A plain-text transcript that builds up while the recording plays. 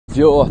If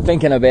you're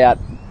thinking about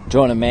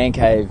joining a man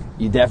cave,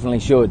 you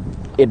definitely should.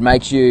 It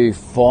makes you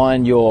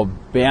find your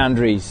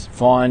boundaries,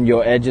 find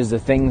your edges, the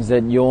things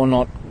that you're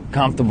not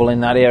comfortable in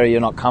that area, you're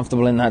not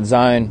comfortable in that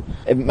zone.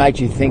 It makes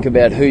you think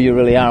about who you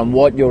really are and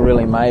what you're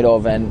really made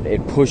of, and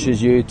it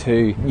pushes you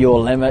to your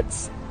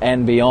limits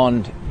and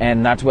beyond,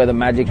 and that's where the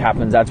magic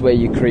happens. That's where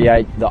you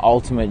create the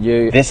ultimate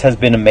you. This has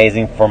been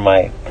amazing for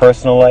my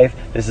personal life.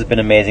 This has been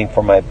amazing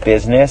for my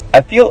business.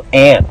 I feel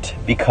amped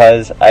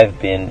because I've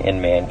been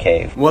in Man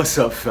Cave. What's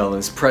up,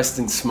 fellas?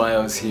 Preston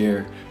Smiles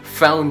here,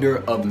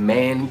 founder of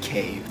Man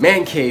Cave.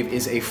 Man Cave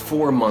is a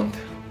 4-month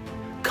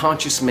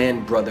conscious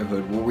man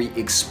brotherhood where we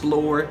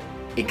explore,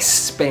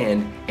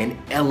 expand, and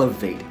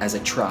elevate as a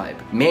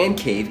tribe. Man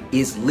Cave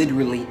is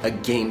literally a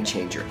game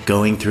changer.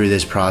 Going through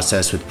this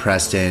process with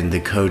Preston,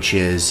 the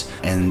coaches,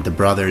 and the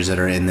brothers that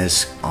are in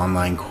this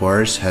online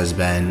course has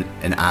been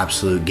an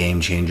absolute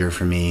game changer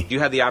for me. You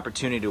have the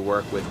opportunity to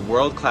work with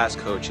world-class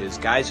coaches,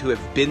 guys who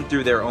have been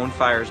through their own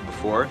fires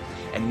before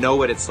and know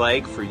what it's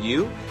like for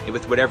you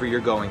with whatever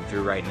you're going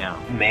through right now.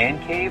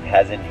 Man Cave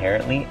has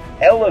inherently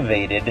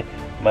elevated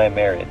my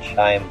marriage.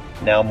 I am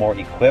now more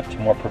equipped,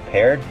 more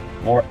prepared,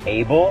 more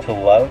able to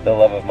love the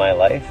love of my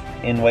life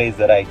in ways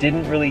that I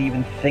didn't really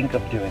even think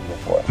of doing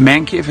before.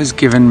 Man Cave has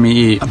given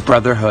me a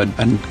brotherhood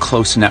and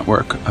close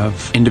network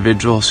of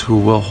individuals who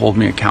will hold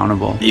me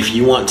accountable. If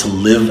you want to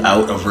live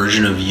out a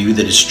version of you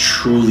that is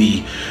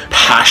truly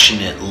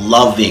passionate,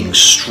 loving,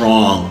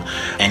 strong,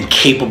 and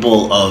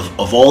capable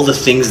of all the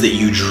things that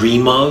you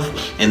dream of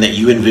and that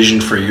you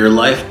envision for your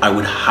life, I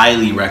would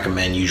highly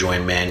recommend you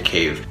join Man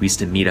Cave. We used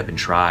to meet up in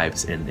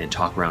tribes and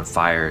talk around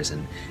fires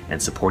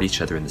and support each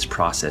other in this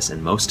process,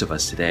 and most of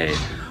us today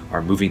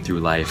are moving through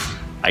life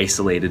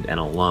isolated and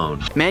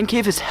alone. Man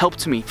Cave has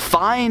helped me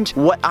find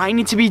what I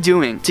need to be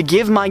doing to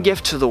give my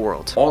gift to the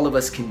world. All of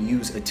us can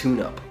use a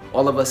tune-up.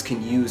 All of us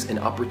can use an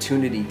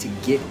opportunity to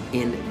get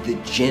in the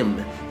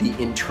gym, the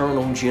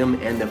internal gym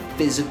and the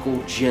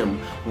physical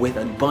gym, with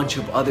a bunch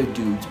of other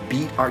dudes,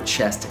 beat our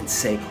chest and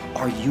say,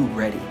 are you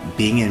ready?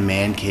 Being in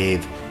Man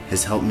Cave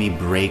has helped me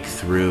break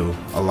through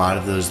a lot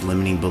of those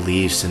limiting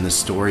beliefs and the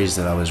stories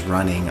that I was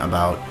running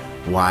about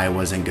why I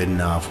wasn't good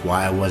enough,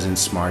 why I wasn't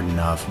smart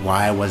enough,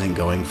 why I wasn't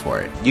going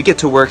for it. You get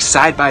to work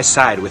side by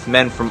side with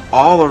men from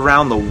all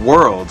around the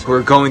world who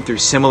are going through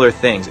similar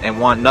things and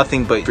want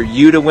nothing but for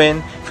you to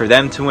win, for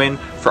them to win,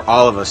 for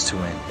all of us to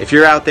win. If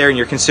you're out there and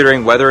you're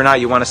considering whether or not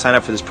you want to sign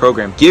up for this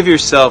program, give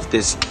yourself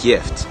this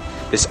gift,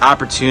 this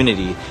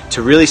opportunity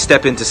to really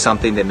step into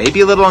something that may be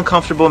a little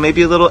uncomfortable,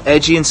 maybe a little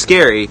edgy and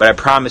scary, but I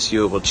promise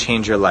you it will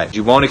change your life.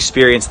 You won't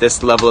experience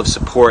this level of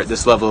support,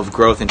 this level of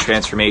growth and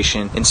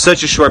transformation in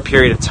such a short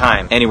period of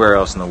time anywhere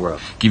else in the world.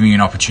 Giving you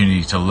an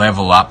opportunity to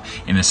level up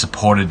in a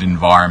supported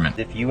environment.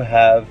 If you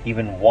have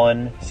even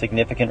one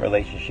significant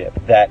relationship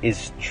that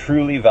is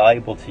truly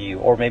valuable to you,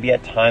 or maybe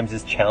at times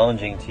is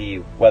challenging to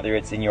you, whether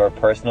it's in your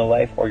personal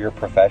life or your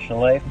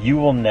professional life, you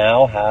will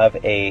now have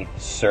a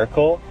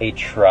circle, a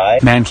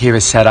tribe. Man Cave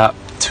is set up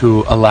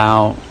to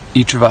allow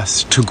each of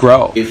us to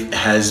grow. It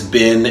has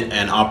been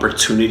an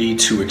opportunity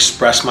to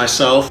express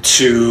myself,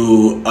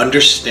 to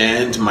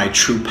understand my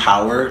true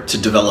power, to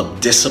develop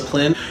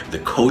discipline. The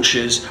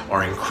coaches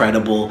are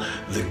incredible.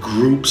 The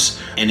groups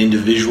and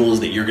individuals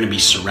that you're going to be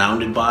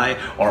surrounded by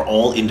are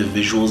all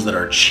individuals that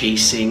are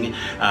chasing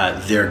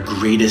their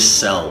greatest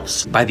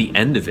selves. By the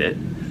end of it,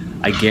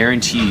 I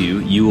guarantee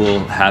you will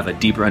have a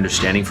deeper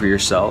understanding for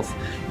yourself.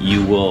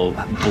 You will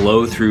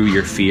blow through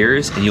your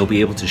fears, and you'll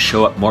be able to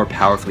show up more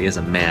powerfully as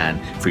a man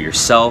for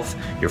yourself,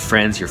 your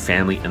friends, your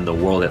family, and the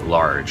world at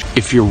large.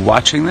 If you're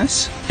watching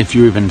this, if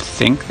you even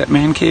think that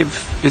Man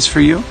Cave is for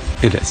you,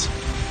 it is,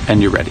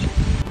 and you're ready.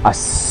 A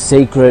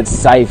secret,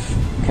 safe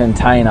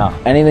container.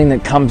 Anything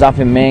that comes up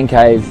in Man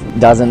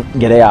Cave doesn't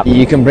get out.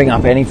 You can bring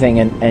up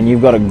anything, and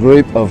you've got a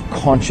group of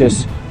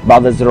conscious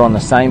brothers that are on the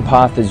same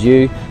path as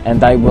you,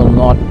 and they will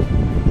not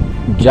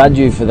judge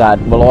you for that.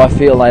 Well, I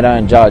feel they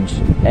don't judge,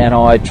 and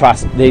I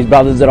trust these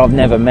brothers that I've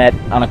never met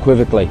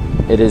unequivocally.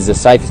 It is the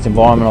safest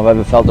environment I've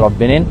ever felt that I've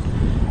been in,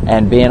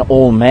 and being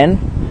all men,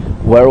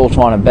 we're all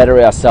trying to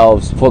better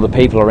ourselves for the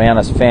people around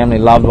us, family,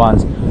 loved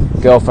ones,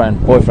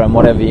 girlfriend, boyfriend,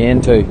 whatever you're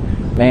into.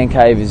 Man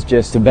Cave is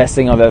just the best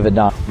thing I've ever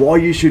done. Why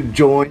you should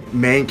join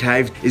Man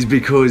Cave is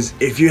because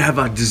if you have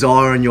a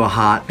desire in your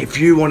heart, if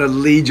you want to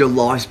lead your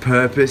life's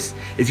purpose,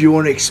 if you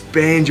want to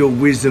expand your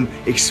wisdom,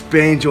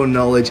 expand your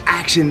knowledge,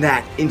 action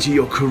that into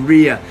your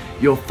career,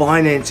 your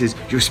finances,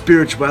 your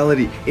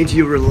spirituality, into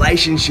your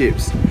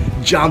relationships,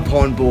 jump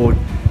on board,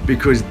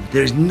 because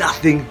there's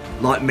nothing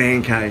like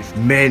Man Cave.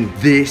 Men,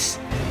 this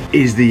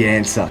is the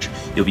answer.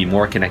 You'll be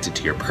more connected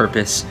to your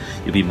purpose.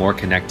 You'll be more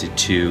connected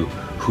to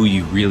who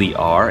you really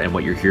are and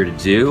what you're here to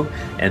do,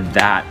 and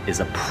that is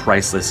a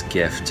priceless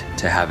gift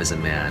to have as a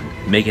man.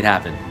 Make it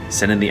happen.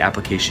 Send in the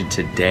application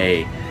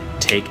today.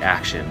 Take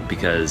action,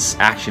 because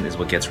action is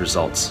what gets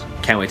results.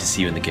 Can't wait to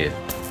see you in the cave.